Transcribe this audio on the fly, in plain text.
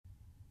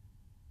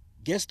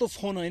Guest of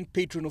honor and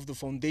patron of the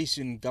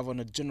foundation,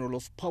 Governor General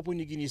of Papua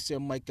New Guinea Sir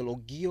Michael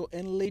Ogio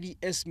and Lady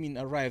Esmin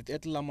arrived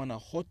at Lamana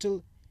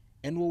Hotel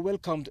and were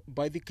welcomed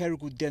by the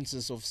Kariku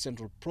dancers of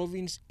Central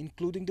Province,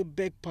 including the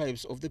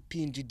bagpipes of the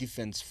PNG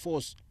Defence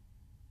Force.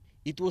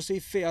 It was a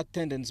fair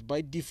attendance by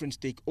different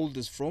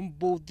stakeholders from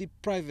both the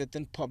private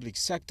and public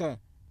sector.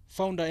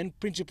 Founder and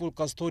principal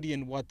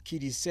custodian Wat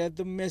Kiddie said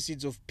the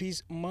message of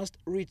peace must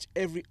reach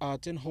every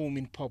heart and home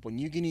in Papua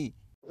New Guinea.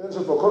 The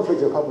potential for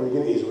conflict in Papua New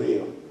Guinea is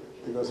real,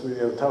 because we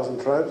have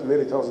 1,000 tribes,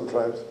 nearly 1,000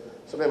 tribes,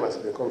 so there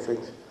must be a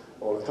conflict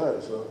all the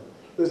time. So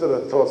these are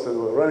the thoughts that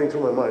were running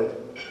through my mind,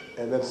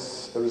 and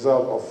that's the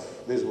result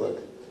of this work.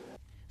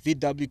 The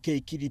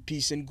WK Kiddie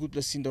and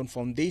Gutpla Sindaun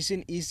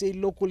Foundation is a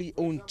locally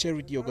owned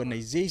charity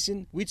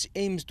organization which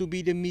aims to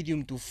be the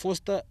medium to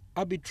foster,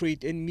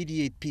 arbitrate and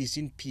mediate peace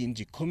in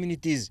PNG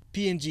communities.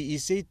 PNG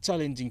is a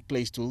challenging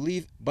place to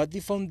live, but the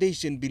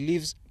foundation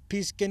believes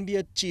peace can be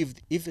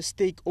achieved if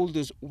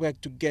stakeholders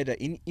work together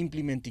in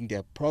implementing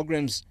their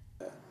programs.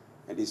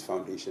 And this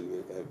foundation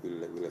will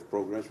have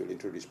programs, will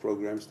introduce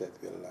programs that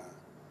will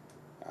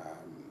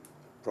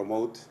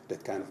promote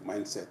that kind of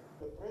mindset.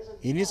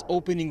 In his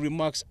opening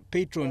remarks,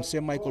 patron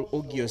Sir Michael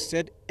Ogio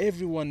said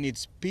everyone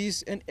needs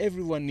peace and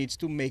everyone needs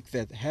to make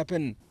that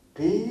happen.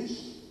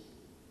 Peace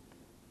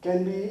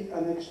can be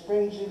an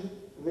expensive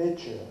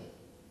venture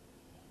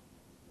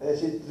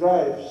as it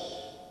drives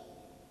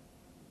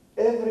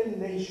every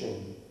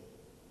nation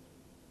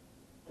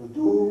to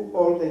do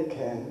all they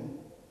can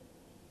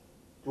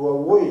to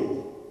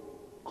avoid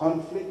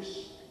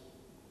conflicts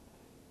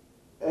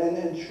and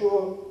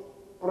ensure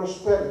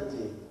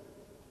prosperity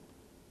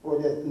for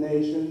their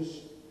nations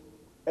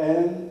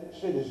and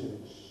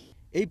citizens.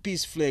 A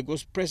peace flag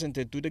was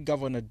presented to the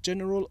Governor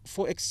General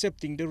for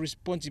accepting the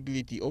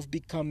responsibility of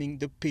becoming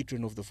the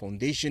patron of the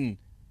foundation.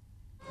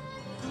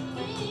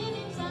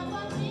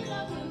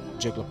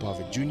 Gutpla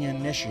Sindaun Jr.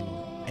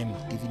 National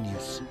EMTV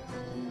News.